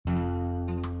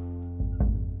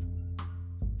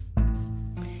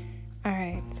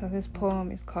Alright, so this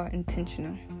poem is called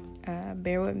Intentional.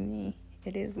 Bear with me,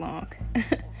 it is long.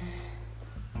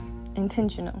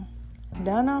 Intentional.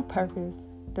 Done on purpose,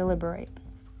 deliberate.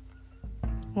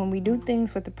 When we do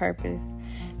things with a purpose,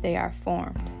 they are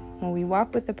formed. When we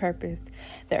walk with a purpose,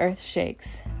 the earth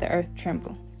shakes, the earth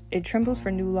trembles. It trembles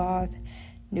for new laws,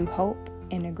 new hope,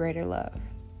 and a greater love.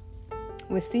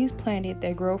 With seeds planted,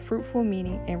 they grow fruitful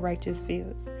meaning in righteous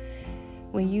fields.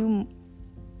 When you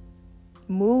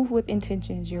move with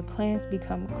intentions, your plans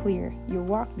become clear, your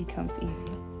walk becomes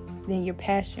easy, then your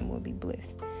passion will be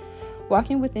bliss.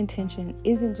 Walking with intention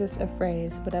isn't just a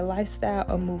phrase, but a lifestyle,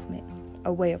 a movement,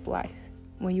 a way of life.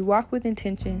 When you walk with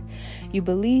intention, you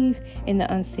believe in the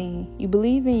unseen. You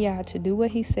believe in Yah to do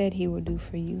what He said He will do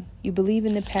for you. You believe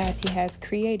in the path He has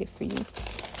created for you.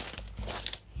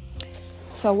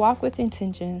 So walk with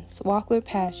intentions, walk with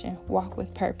passion, walk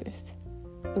with purpose.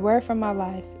 The word for my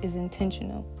life is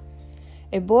intentional.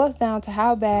 It boils down to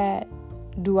how bad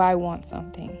do I want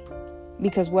something?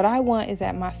 Because what I want is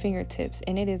at my fingertips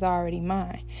and it is already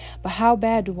mine. But how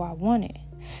bad do I want it?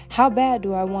 How bad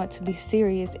do I want to be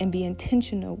serious and be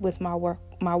intentional with my work,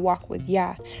 my walk with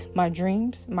Yah, my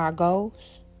dreams, my goals?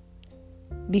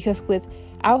 Because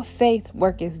without faith,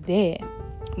 work is dead.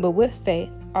 But with faith,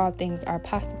 all things are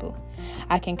possible.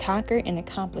 I can conquer and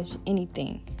accomplish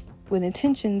anything. With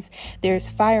intentions, there is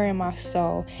fire in my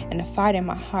soul and a fight in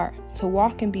my heart to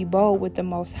walk and be bold with the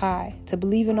Most High, to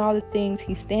believe in all the things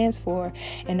He stands for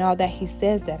and all that He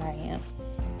says that I am.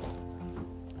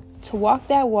 To walk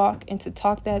that walk and to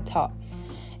talk that talk.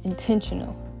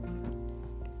 Intentional.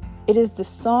 It is the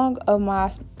song of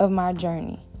my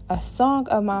journey, a song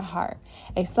of my heart,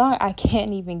 a song I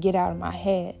can't even get out of my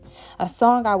head, a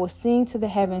song I will sing to the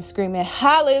heavens screaming,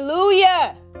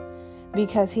 hallelujah,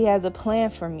 because He has a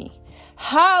plan for me.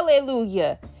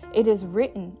 Hallelujah. It is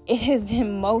written. It is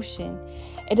in motion.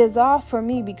 It is all for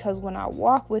me because when I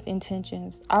walk with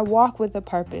intentions, I walk with a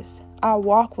purpose. I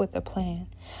walk with a plan.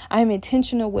 I am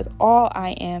intentional with all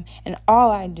I am and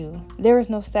all I do. There is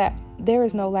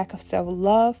no lack of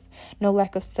self-love, no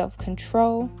lack of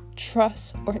self-control,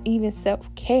 trust, or even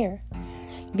self-care.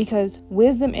 Because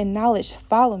wisdom and knowledge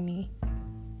follow me.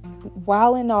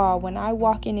 While in all, when I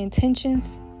walk in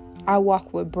intentions, I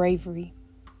walk with bravery.